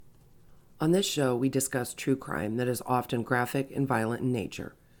On this show, we discuss true crime that is often graphic and violent in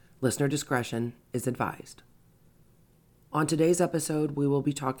nature. Listener discretion is advised. On today's episode, we will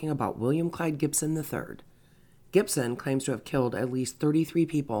be talking about William Clyde Gibson III. Gibson claims to have killed at least 33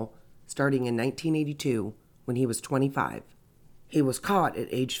 people starting in 1982 when he was 25. He was caught at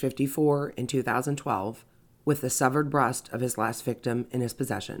age 54 in 2012 with the severed breast of his last victim in his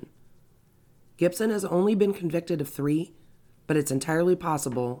possession. Gibson has only been convicted of 3, but it's entirely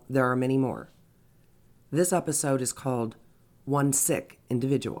possible there are many more. This episode is called One Sick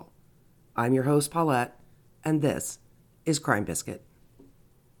Individual. I'm your host, Paulette, and this is Crime Biscuit.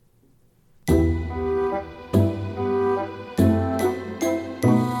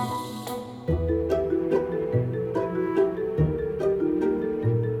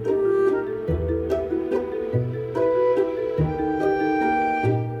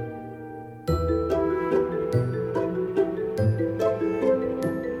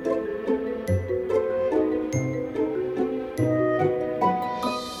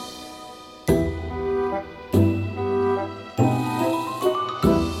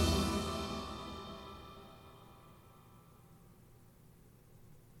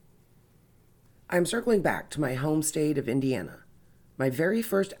 I'm circling back to my home state of Indiana. My very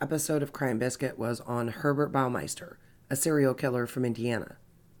first episode of Crime Biscuit was on Herbert Baumeister, a serial killer from Indiana.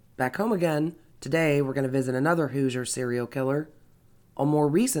 Back home again, today we're going to visit another Hoosier serial killer, a more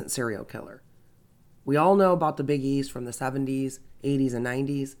recent serial killer. We all know about the biggies from the 70s, 80s, and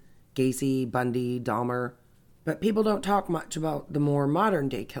 90s, Gacy, Bundy, Dahmer, but people don't talk much about the more modern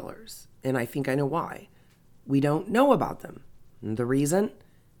day killers, and I think I know why. We don't know about them. And the reason?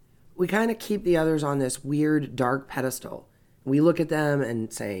 We kind of keep the others on this weird, dark pedestal. We look at them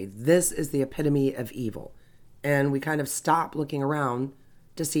and say, this is the epitome of evil. And we kind of stop looking around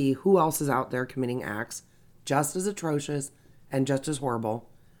to see who else is out there committing acts just as atrocious and just as horrible,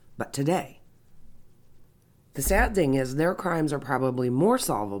 but today. The sad thing is their crimes are probably more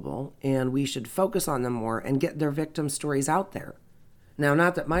solvable, and we should focus on them more and get their victim stories out there. Now,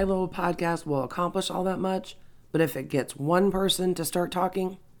 not that my little podcast will accomplish all that much, but if it gets one person to start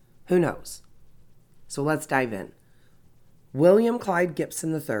talking, who knows? So let's dive in. William Clyde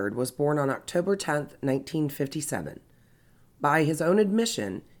Gibson III was born on October 10th, 1957. By his own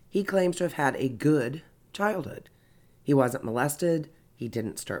admission, he claims to have had a good childhood. He wasn't molested, he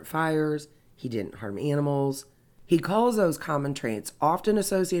didn't start fires, he didn't harm animals. He calls those common traits often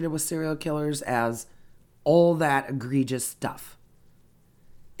associated with serial killers as all that egregious stuff.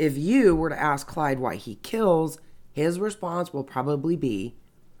 If you were to ask Clyde why he kills, his response will probably be,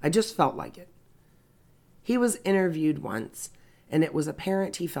 I just felt like it. He was interviewed once, and it was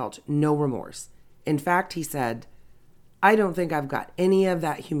apparent he felt no remorse. In fact, he said, I don't think I've got any of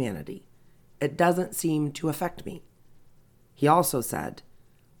that humanity. It doesn't seem to affect me. He also said,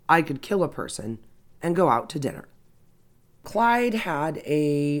 I could kill a person and go out to dinner. Clyde had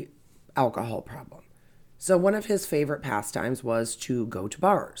an alcohol problem. So one of his favorite pastimes was to go to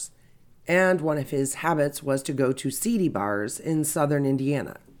bars. And one of his habits was to go to seedy bars in southern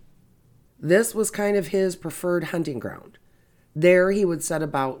Indiana. This was kind of his preferred hunting ground. There he would set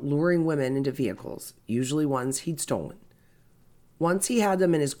about luring women into vehicles, usually ones he'd stolen. Once he had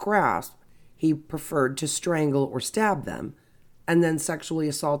them in his grasp, he preferred to strangle or stab them, and then sexually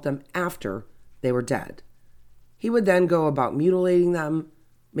assault them after they were dead. He would then go about mutilating them,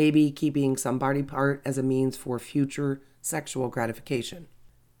 maybe keeping some body part as a means for future sexual gratification.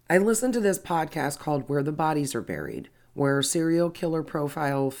 I listened to this podcast called Where the Bodies Are Buried, where serial killer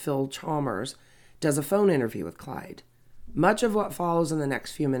profile Phil Chalmers does a phone interview with Clyde. Much of what follows in the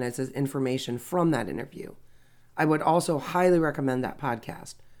next few minutes is information from that interview. I would also highly recommend that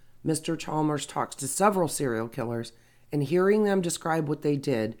podcast. Mr. Chalmers talks to several serial killers, and hearing them describe what they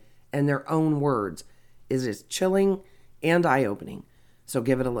did in their own words is as chilling and eye-opening, so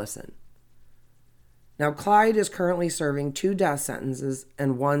give it a listen. Now, Clyde is currently serving 2 death sentences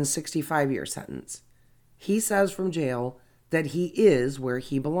and 1 65-year sentence. He says from jail that he is where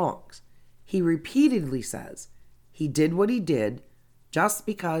he belongs. He repeatedly says he did what he did just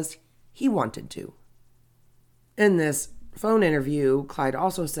because he wanted to. In this phone interview, Clyde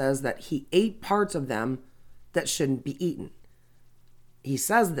also says that he ate parts of them that shouldn't be eaten. He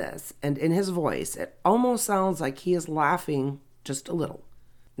says this, and in his voice, it almost sounds like he is laughing just a little.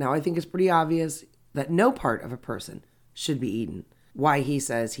 Now, I think it's pretty obvious that no part of a person should be eaten. Why he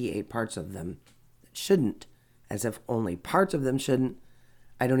says he ate parts of them that shouldn't, as if only parts of them shouldn't,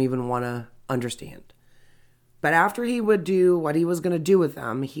 I don't even want to understand. But after he would do what he was going to do with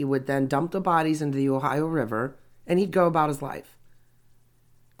them, he would then dump the bodies into the Ohio River, and he'd go about his life.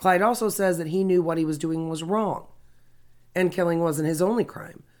 Clyde also says that he knew what he was doing was wrong, and killing wasn't his only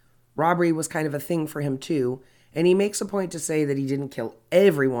crime. Robbery was kind of a thing for him too, and he makes a point to say that he didn't kill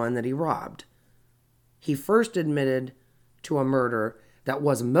everyone that he robbed. He first admitted to a murder that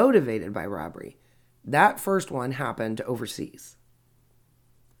was motivated by robbery. That first one happened overseas.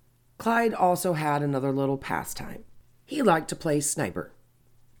 Clyde also had another little pastime. He liked to play sniper.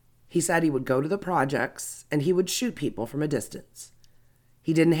 He said he would go to the projects and he would shoot people from a distance.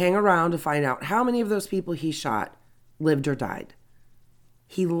 He didn't hang around to find out how many of those people he shot lived or died.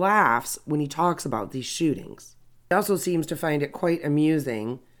 He laughs when he talks about these shootings. He also seems to find it quite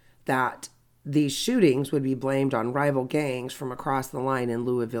amusing that these shootings would be blamed on rival gangs from across the line in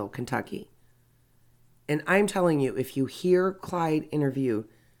Louisville, Kentucky. And I'm telling you, if you hear Clyde interview,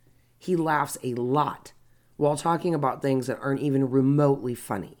 he laughs a lot while talking about things that aren't even remotely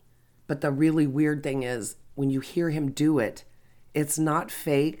funny. But the really weird thing is, when you hear him do it, it's not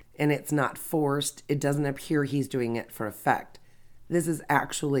fake and it's not forced. It doesn't appear he's doing it for effect. This is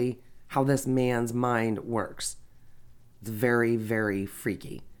actually how this man's mind works. It's very, very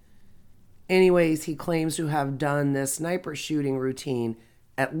freaky. Anyways, he claims to have done this sniper shooting routine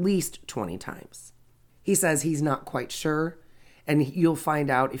at least 20 times. He says he's not quite sure, and you'll find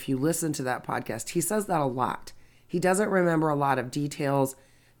out if you listen to that podcast. He says that a lot. He doesn't remember a lot of details.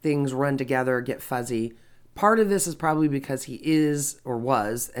 Things run together, get fuzzy. Part of this is probably because he is or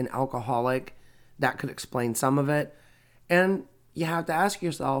was an alcoholic. That could explain some of it. And you have to ask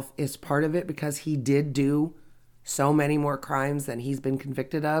yourself, is part of it because he did do so many more crimes than he's been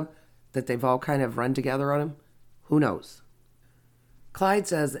convicted of that they've all kind of run together on him? Who knows? Clyde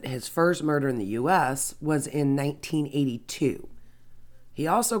says that his first murder in the U.S. was in 1982. He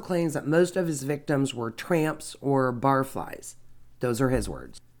also claims that most of his victims were tramps or barflies. Those are his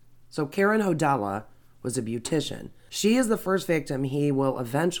words. So Karen Hodella was a beautician. She is the first victim he will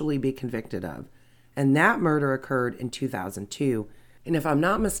eventually be convicted of. And that murder occurred in 2002. And if I'm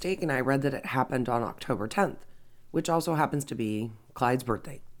not mistaken, I read that it happened on October 10th, which also happens to be Clyde's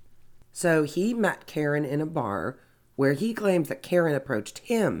birthday. So he met Karen in a bar where he claims that Karen approached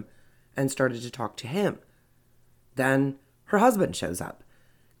him and started to talk to him. Then her husband shows up.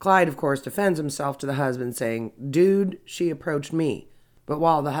 Clyde, of course, defends himself to the husband, saying, "Dude, she approached me." But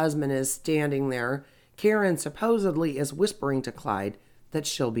while the husband is standing there, Karen supposedly is whispering to Clyde that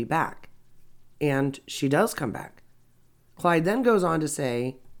she'll be back. And she does come back. Clyde then goes on to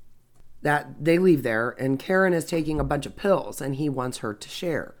say that they leave there and Karen is taking a bunch of pills and he wants her to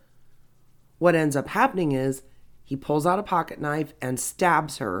share. What ends up happening is he pulls out a pocket knife and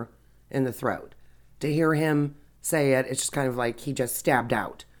stabs her in the throat. To hear him say it, it's just kind of like he just stabbed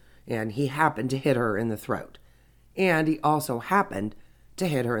out. And he happened to hit her in the throat. And he also happened to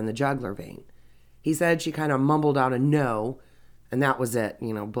hit her in the jugular vein. He said she kind of mumbled out a no, and that was it.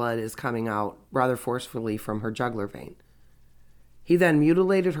 Blood is coming out rather forcefully from her jugular vein. He then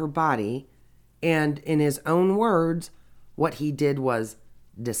mutilated her body, and in his own words, what he did was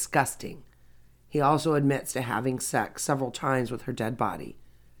disgusting. He also admits to having sex several times with her dead body.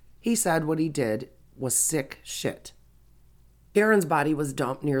 He said what he did was sick shit. Karen's body was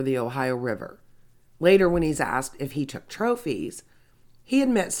dumped near the Ohio River. Later, when he's asked if he took trophies, he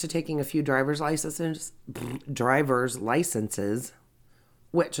admits to taking a few driver's licenses,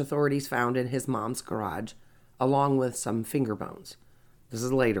 which authorities found in his mom's garage, along with some finger bones. This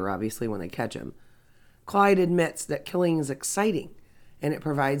is later, obviously, when they catch him. Clyde admits that killing is exciting, and it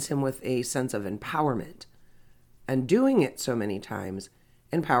provides him with a sense of empowerment. And doing it so many times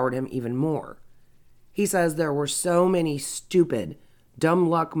empowered him even more. He says there were so many stupid, dumb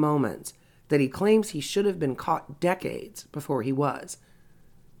luck moments that he claims he should have been caught decades before he was.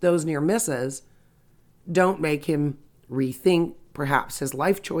 Those near misses don't make him rethink perhaps his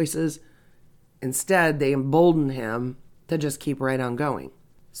life choices. Instead, they embolden him to just keep right on going.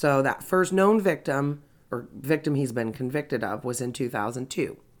 So that first known victim, or victim he's been convicted of, was in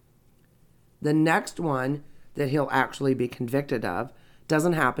 2002. The next one that he'll actually be convicted of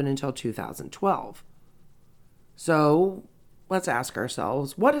doesn't happen until 2012. So let's ask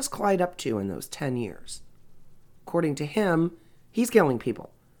ourselves, what is Clyde up to in those 10 years? According to him, he's killing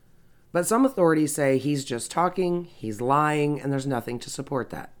people. But some authorities say he's just talking, he's lying, and there's nothing to support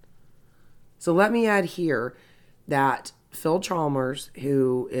that. So let me add here that Phil Chalmers,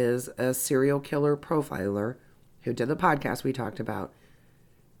 who is a serial killer profiler, who did the podcast we talked about,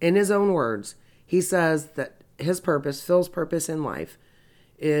 in his own words, he says that Phil's purpose in life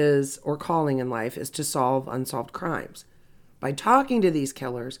is, or calling in life, is to solve unsolved crimes. By talking to these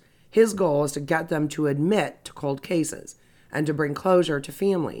killers, his goal is to get them to admit to cold cases and to bring closure to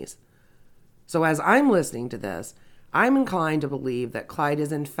families. So as I'm listening to this, I'm inclined to believe that Clyde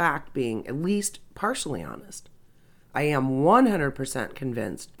is in fact being at least partially honest. I am 100%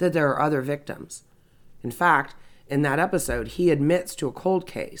 convinced that there are other victims. In fact, in that episode, he admits to a cold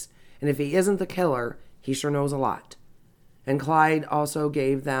case, and if he isn't the killer, he sure knows a lot. And Clyde also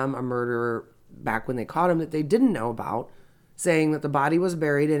gave them a murderer back when they caught him that they didn't know about, saying that the body was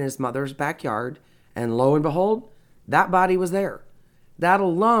buried in his mother's backyard, and lo and behold, that body was there. That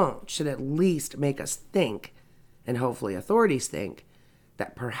alone should at least make us think, and hopefully authorities think,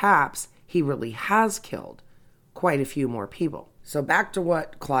 that perhaps he really has killed quite a few more people. So back to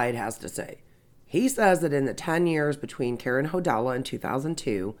what Clyde has to say. He says that in the 10 years between Karen Hodella in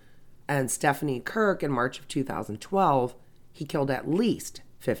 2002 and Stephanie Kirk in March of 2012, he killed at least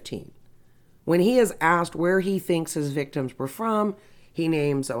 15. When he is asked where he thinks his victims were from, he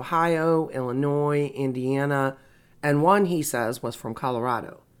names Ohio, Illinois, Indiana, and one he says was from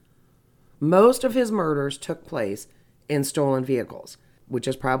Colorado. Most of his murders took place in stolen vehicles, which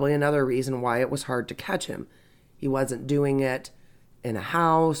is probably another reason why it was hard to catch him. He wasn't doing it in a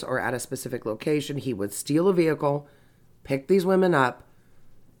house or at a specific location. He would steal a vehicle, pick these women up,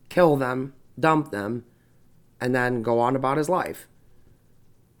 kill them, dump them, and then go on about his life.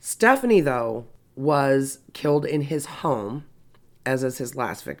 Stephanie, though, was killed in his home, as is his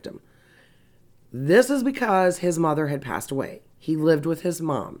last victim. This is because his mother had passed away. He lived with his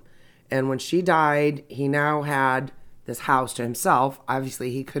mom, and when she died, he now had this house to himself.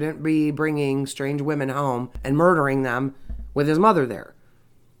 Obviously, he couldn't be bringing strange women home and murdering them with his mother there.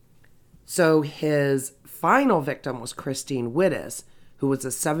 So his final victim was Christine Wittes, who was a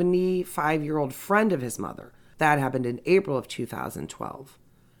 75-year-old friend of his mother. That happened in April of 2012.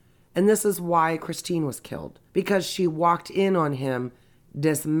 And this is why Christine was killed, because she walked in on him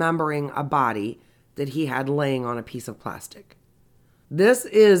dismembering a body that he had laying on a piece of plastic. This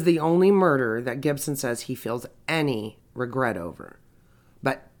is the only murder that Gibson says he feels any regret over.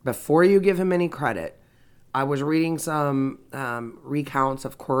 But before you give him any credit, I was reading some recounts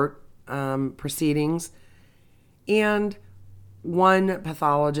of court proceedings, and one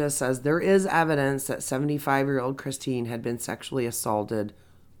pathologist says there is evidence that 75-year-old Christine had been sexually assaulted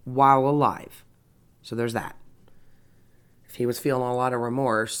while alive. So there's that. If he was feeling a lot of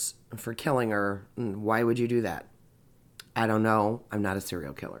remorse for killing her, why would you do that? I don't know. I'm not a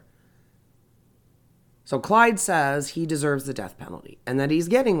serial killer. So Clyde says he deserves the death penalty and that he's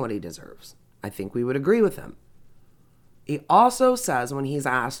getting what he deserves. I think we would agree with him. He also says when he's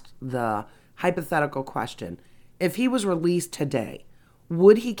asked the hypothetical question, if he was released today,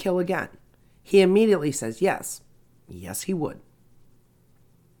 would he kill again? He immediately says yes. Yes, he would.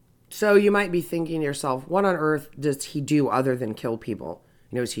 So you might be thinking to yourself, what on earth does he do other than kill people?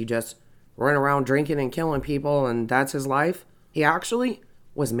 Is he just running around drinking and killing people and that's his life? He actually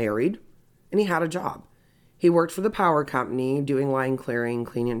was married and he had a job. He worked for the power company doing line clearing,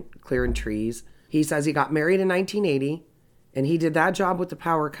 clearing trees. He says he got married in 1980 and he did that job with the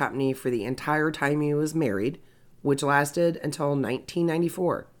power company for the entire time he was married, which lasted until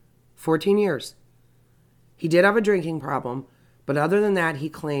 1994, 14 years. He did have a drinking problem, but other than that, he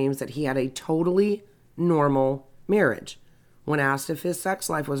claims that he had a totally normal marriage. When asked if his sex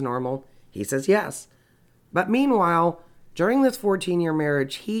life was normal, he says yes. But meanwhile, during this 14-year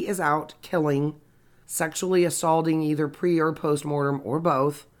marriage, he is out killing, sexually assaulting either pre or post-mortem or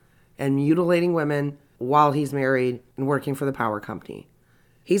both, and mutilating women while he's married and working for the power company.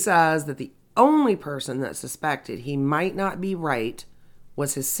 He says that the only person that suspected he might not be right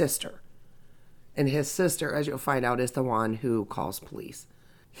was his sister. And his sister, as you'll find out, is the one who calls police.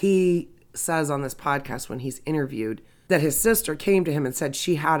 He says on this podcast when he's interviewed that his sister came to him and said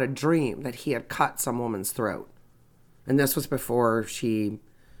she had a dream that he had cut some woman's throat. And this was before she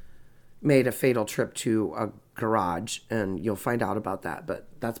made a fatal trip to a garage. And you'll find out about that, but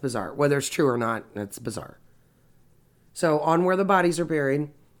that's bizarre. Whether it's true or not, it's bizarre. So on Where the Bodies Are Buried,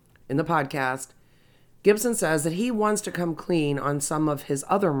 in the podcast, Gibson says that he wants to come clean on some of his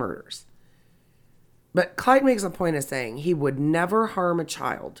other murders. But Clyde makes a point of saying he would never harm a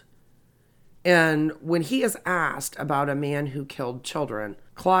child. And when he is asked about a man who killed children,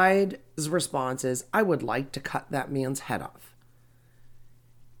 Clyde's response is, I would like to cut that man's head off.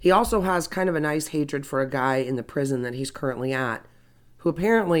 He also has kind of a nice hatred for a guy in the prison that he's currently at, who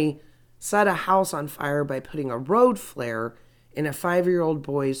apparently set a house on fire by putting a road flare in a 5-year-old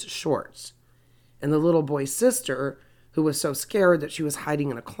boy's shorts. And the little boy's sister, who was so scared that she was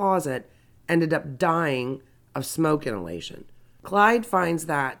hiding in a closet, ended up dying of smoke inhalation. Clyde finds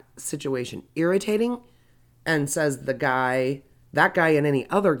that situation irritating and says that guy and any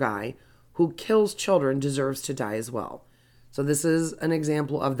other guy who kills children deserves to die as well. So this is an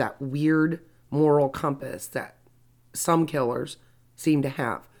example of that weird moral compass that some killers seem to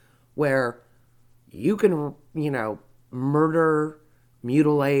have, where You can, murder,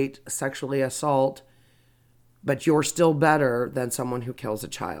 mutilate, sexually assault, but you're still better than someone who kills a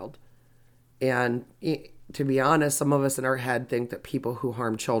child. And to be honest, some of us in our head think that people who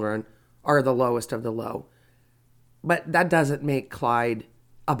harm children are the lowest of the low. But that doesn't make Clyde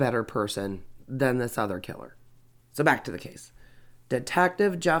a better person than this other killer. So back to the case.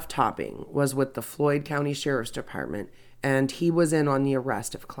 Detective Jeff Topping was with the Floyd County Sheriff's Department, and he was in on the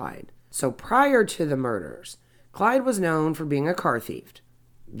arrest of Clyde. So prior to the murders, Clyde was known for being a car thief.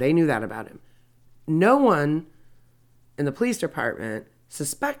 They knew that about him. No one in the police department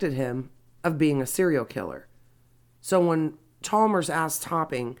suspected him of being a serial killer. So when Chalmers asked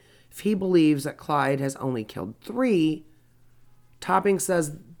Topping if he believes that Clyde has only killed 3, Topping says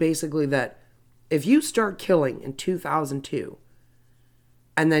basically that if you start killing in 2002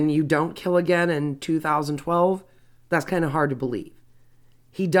 and then you don't kill again in 2012, that's kind of hard to believe.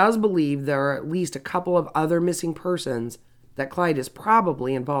 He does believe there are at least a couple of other missing persons that Clyde is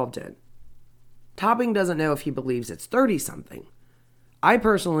probably involved in. Topping doesn't know if he believes it's 30-something. I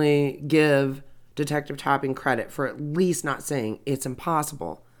personally give Detective Topping credit for at least not saying it's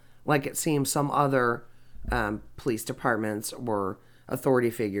impossible, like it seems some other police departments or authority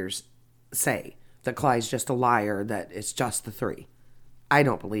figures say, that Clyde's just a liar, that it's just the 3. I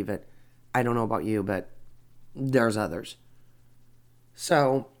don't believe it. I don't know about you, but there's others.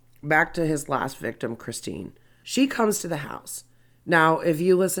 So, back to his last victim, Christine. She comes to the house. Now, if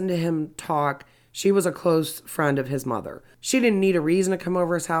you listen to him talk, she was a close friend of his mother. She didn't need a reason to come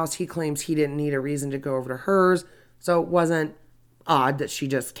over his house. He claims he didn't need a reason to go over to hers, so it wasn't odd that she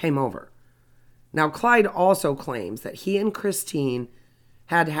just came over. Now, Clyde also claims that he and Christine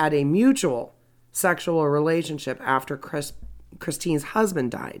had had a mutual sexual relationship after Christine's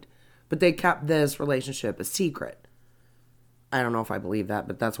husband died, but they kept this relationship a secret. I don't know if I believe that,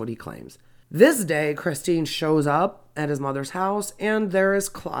 but that's what he claims. This day, Christine shows up at his mother's house, and there is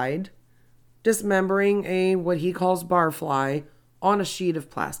Clyde dismembering a, what he calls barfly, on a sheet of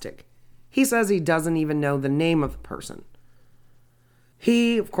plastic. He says he doesn't even know the name of the person.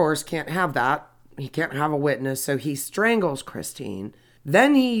 He, of course, can't have that. He can't have a witness, so he strangles Christine.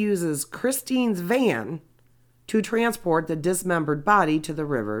 Then he uses Christine's van to transport the dismembered body to the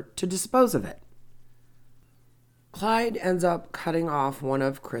river to dispose of it. Clyde ends up cutting off one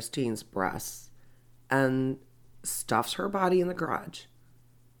of Christine's breasts and stuffs her body in the garage.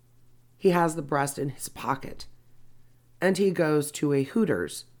 He has the breast in his pocket, and he goes to a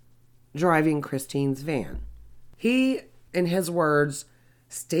Hooters, driving Christine's van. He, in his words,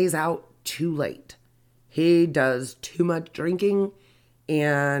 stays out too late. He does too much drinking,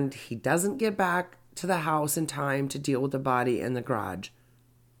 and he doesn't get back to the house in time to deal with the body in the garage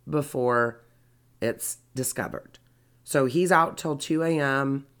before it's discovered. So he's out till 2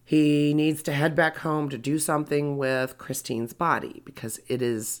 a.m. He needs to head back home to do something with Christine's body because it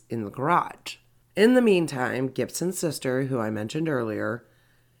is in the garage. In the meantime, Gibson's sister, who I mentioned earlier,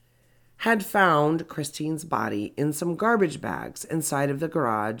 had found Christine's body in some garbage bags inside of the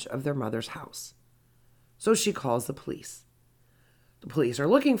garage of their mother's house. So she calls the police. The police are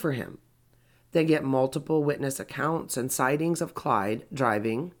looking for him. They get multiple witness accounts and sightings of Clyde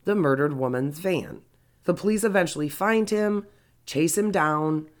driving the murdered woman's van. The police eventually find him, chase him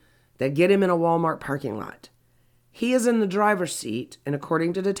down. They get him in a Walmart parking lot. He is in the driver's seat, and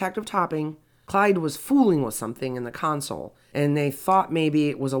according to Detective Topping, Clyde was fooling with something in the console, and they thought maybe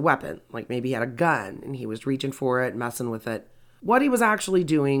it was a weapon, like maybe he had a gun, and he was reaching for it, messing with it. What he was actually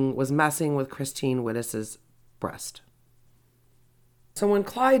doing was messing with Christine Wittes' breast. So when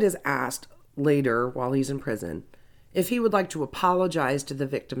Clyde is asked later, while he's in prison, if he would like to apologize to the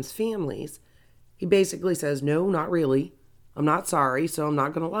victims' families, he basically says, no, not really. I'm not sorry, so I'm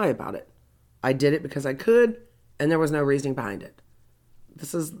not going to lie about it. I did it because I could, and there was no reasoning behind it.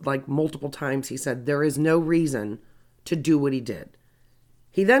 This is like multiple times he said there is no reason to do what he did.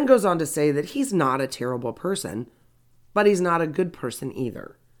 He then goes on to say that he's not a terrible person, but he's not a good person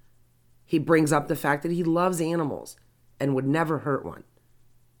either. He brings up the fact that he loves animals and would never hurt one.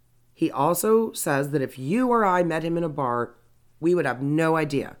 He also says that if you or I met him in a bar, we would have no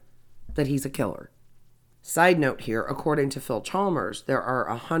idea that he's a killer. Side note here, according to Phil Chalmers, there are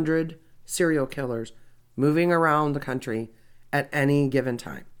 100 serial killers moving around the country at any given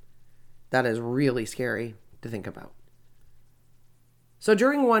time. That is really scary to think about. So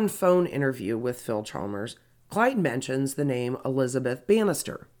during one phone interview with Phil Chalmers, Clyde mentions the name Elizabeth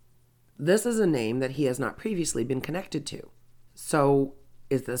Bannister. This is a name that he has not previously been connected to. So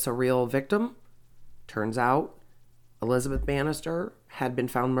is this a real victim? Turns out Elizabeth Bannister had been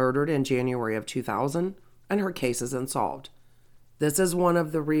found murdered in January of 2000, and her case is unsolved. This is one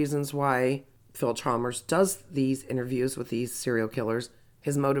of the reasons why Phil Chalmers does these interviews with these serial killers,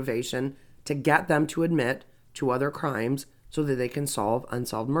 his motivation to get them to admit to other crimes so that they can solve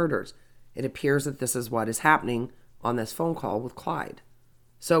unsolved murders. It appears that this is what is happening on this phone call with Clyde.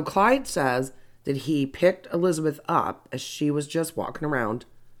 So Clyde says that he picked Elizabeth up as she was just walking around.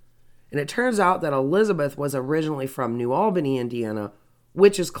 And it turns out that Elizabeth was originally from New Albany, Indiana,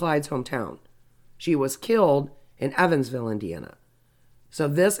 which is Clyde's hometown. She was killed in Evansville, Indiana. So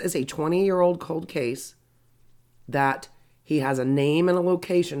this is a 20-year-old cold case that he has a name and a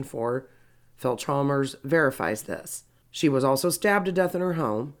location for. Phil Chalmers verifies this. She was also stabbed to death in her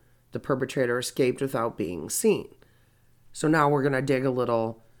home. The perpetrator escaped without being seen. So now we're going to dig a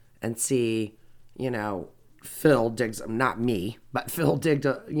little and see, Phil digs, not me, but Phil did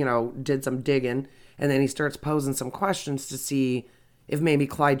some digging. And then he starts posing some questions to see if maybe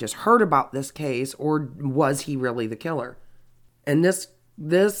Clyde just heard about this case or was he really the killer. And this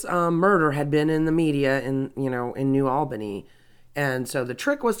murder had been in the media in New Albany. And so the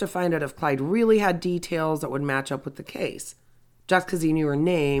trick was to find out if Clyde really had details that would match up with the case. Just because he knew her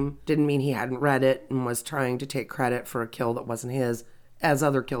name didn't mean he hadn't read it and was trying to take credit for a kill that wasn't his, as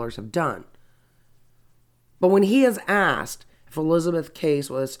other killers have done. But when he is asked if Elizabeth's case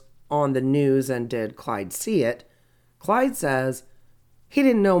was on the news and did Clyde see it, Clyde says he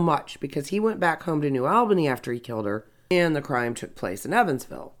didn't know much because he went back home to New Albany after he killed her and the crime took place in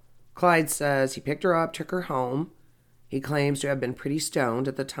Evansville. Clyde says he picked her up, took her home. He claims to have been pretty stoned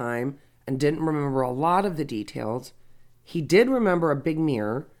at the time and didn't remember a lot of the details. He did remember a big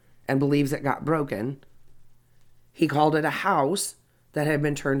mirror and believes it got broken. He called it a house that had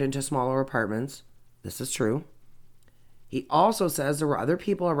been turned into smaller apartments. This is true. He also says there were other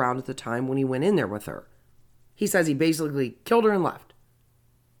people around at the time when he went in there with her. He says he basically killed her and left.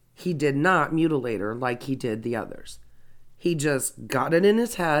 He did not mutilate her like he did the others. He just got it in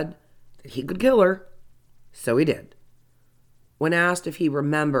his head that he could kill her, so he did. When asked if he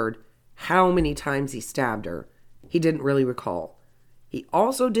remembered how many times he stabbed her, he didn't really recall. He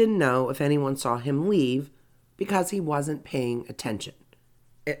also didn't know if anyone saw him leave because he wasn't paying attention.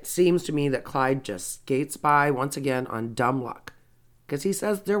 It seems to me that Clyde just skates by once again on dumb luck, because he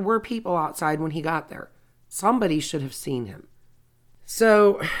says there were people outside when he got there. Somebody should have seen him.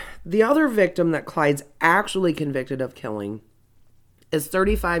 So the other victim that Clyde's actually convicted of killing is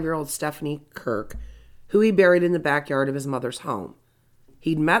 35-year-old Stephanie Kirk, who he buried in the backyard of his mother's home.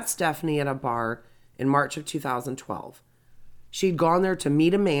 He'd met Stephanie at a bar in March of 2012. She'd gone there to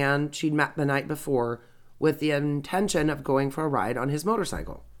meet a man she'd met the night before with the intention of going for a ride on his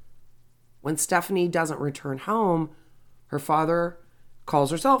motorcycle. When Stephanie doesn't return home, her father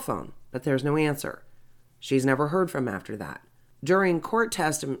calls her cell phone, but there's no answer. She's never heard from him after that. During court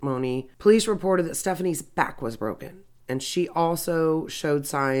testimony, police reported that Stephanie's back was broken, and she also showed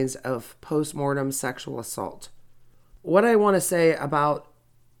signs of post-mortem sexual assault. What I want to say about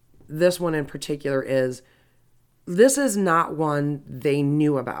this one in particular is this is not one they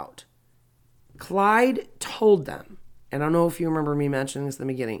knew about. Clyde told them, and I don't know if you remember me mentioning this in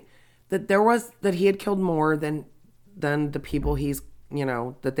the beginning, that he had killed more than the people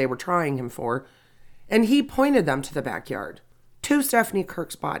that they were trying him for. And he pointed them to the backyard, to Stephanie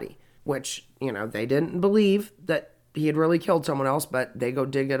Kirk's body, which, they didn't believe that he had really killed someone else, but they go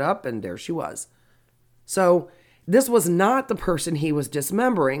dig it up and there she was. So this was not the person he was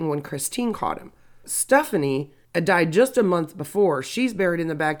dismembering when Christine caught him. Stephanie had died just a month before. She's buried in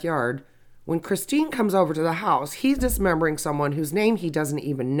the backyard. When Christine comes over to the house, he's dismembering someone whose name he doesn't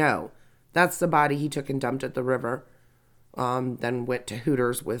even know. That's the body he took and dumped at the river. Then went to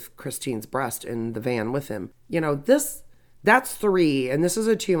Hooters with Christine's breast in the van with him. That's 3, and this is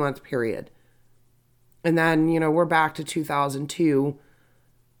a 2-month period. And then, we're back to 2002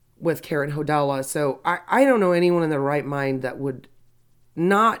 with Karen Hodella. So I don't know anyone in their right mind that would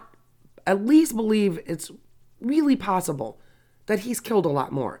not at least believe it's really possible that he's killed a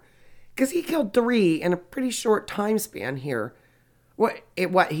lot more. Because he killed 3 in a pretty short time span here.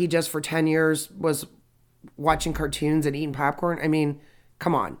 He just for 10 years was watching cartoons and eating popcorn? I mean,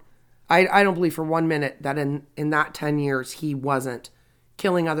 come on. I don't believe for 1 minute that in that 10 years he wasn't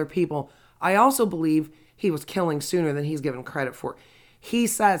killing other people. I also believe he was killing sooner than he's given credit for. He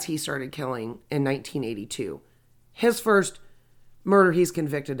says he started killing in 1982. His first murder he's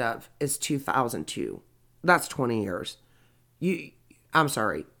convicted of is 2002. That's 20 years. I'm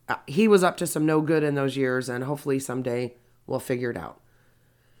sorry. He was up to some no good in those years, and hopefully someday we'll figure it out.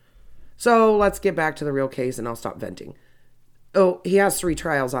 So let's get back to the real case, and I'll stop venting. Oh, he has 3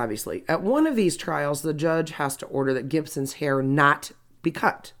 trials, obviously. At one of these trials, the judge has to order that Gibson's hair not be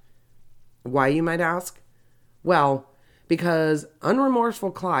cut. Why, you might ask? Well, because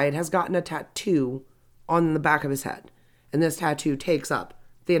unremorseful Clyde has gotten a tattoo on the back of his head, and this tattoo takes up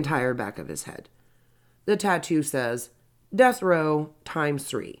the entire back of his head. The tattoo says, "Death row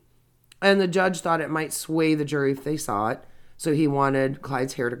 ×3." And the judge thought it might sway the jury if they saw it, so he wanted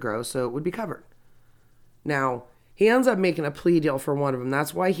Clyde's hair to grow so it would be covered. Now, he ends up making a plea deal for one of them.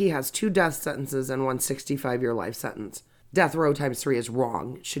 That's why he has 2 death sentences and 1 65-year life sentence. Death row ×3 is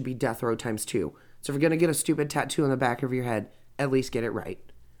wrong. It should be death row ×2. So if you're going to get a stupid tattoo on the back of your head, at least get it right.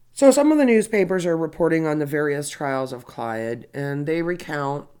 So some of the newspapers are reporting on the various trials of Clyde, and they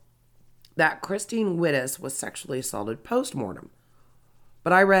recount that Christine Wittes was sexually assaulted post-mortem.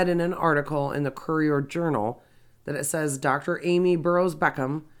 But I read in an article in the Courier-Journal that it says Dr. Amy Burroughs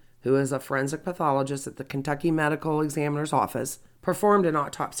Beckham, who is a forensic pathologist at the Kentucky Medical Examiner's Office, performed an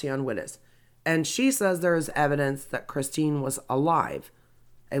autopsy on Wittes. And she says there is evidence that Christine was alive,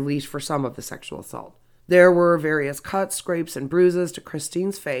 at least for some of the sexual assault. There were various cuts, scrapes, and bruises to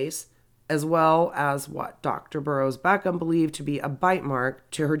Christine's face, as well as what Dr. Burroughs Beckham believed to be a bite mark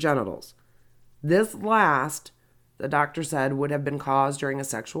to her genitals. This last, the doctor said, would have been caused during a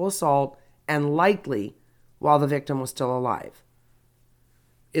sexual assault and likely while the victim was still alive.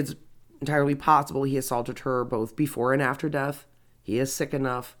 It's entirely possible he assaulted her both before and after death. He is sick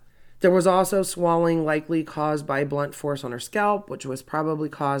enough. There was also swelling likely caused by blunt force on her scalp, which was probably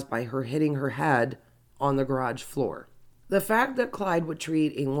caused by her hitting her head on the garage floor. The fact that Clyde would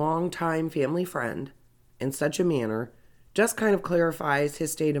treat a longtime family friend in such a manner just kind of clarifies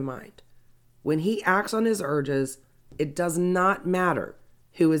his state of mind. When he acts on his urges, it does not matter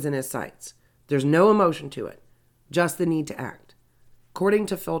who is in his sights. There's no emotion to it, just the need to act. According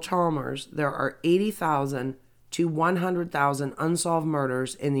to Phil Chalmers, there are 80,000 to 100,000 unsolved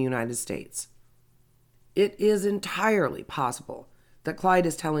murders in the United States. It is entirely possible that Clyde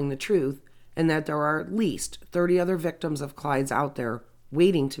is telling the truth and that there are at least 30 other victims of Clyde's out there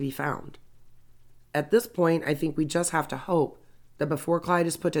waiting to be found. At this point, I think we just have to hope that before Clyde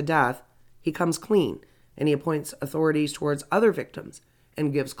is put to death, he comes clean and he appoints authorities towards other victims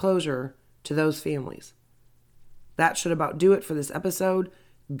and gives closure to those families. That should about do it for this episode.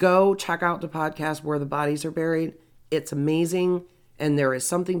 Go check out the podcast Where the Bodies Are Buried. It's amazing, and there is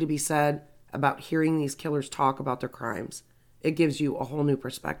something to be said about hearing these killers talk about their crimes. It gives you a whole new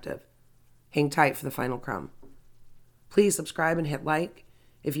perspective. Hang tight for the final crumb. Please subscribe and hit like.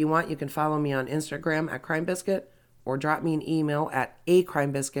 If you want, you can follow me on Instagram at Crime Biscuit or drop me an email at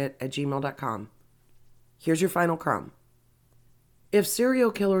acrimebiscuit@gmail.com. Here's your final crumb. If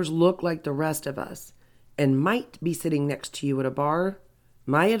serial killers look like the rest of us and might be sitting next to you at a bar,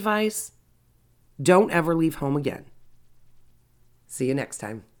 my advice, don't ever leave home again. See you next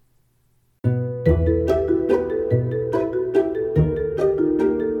time.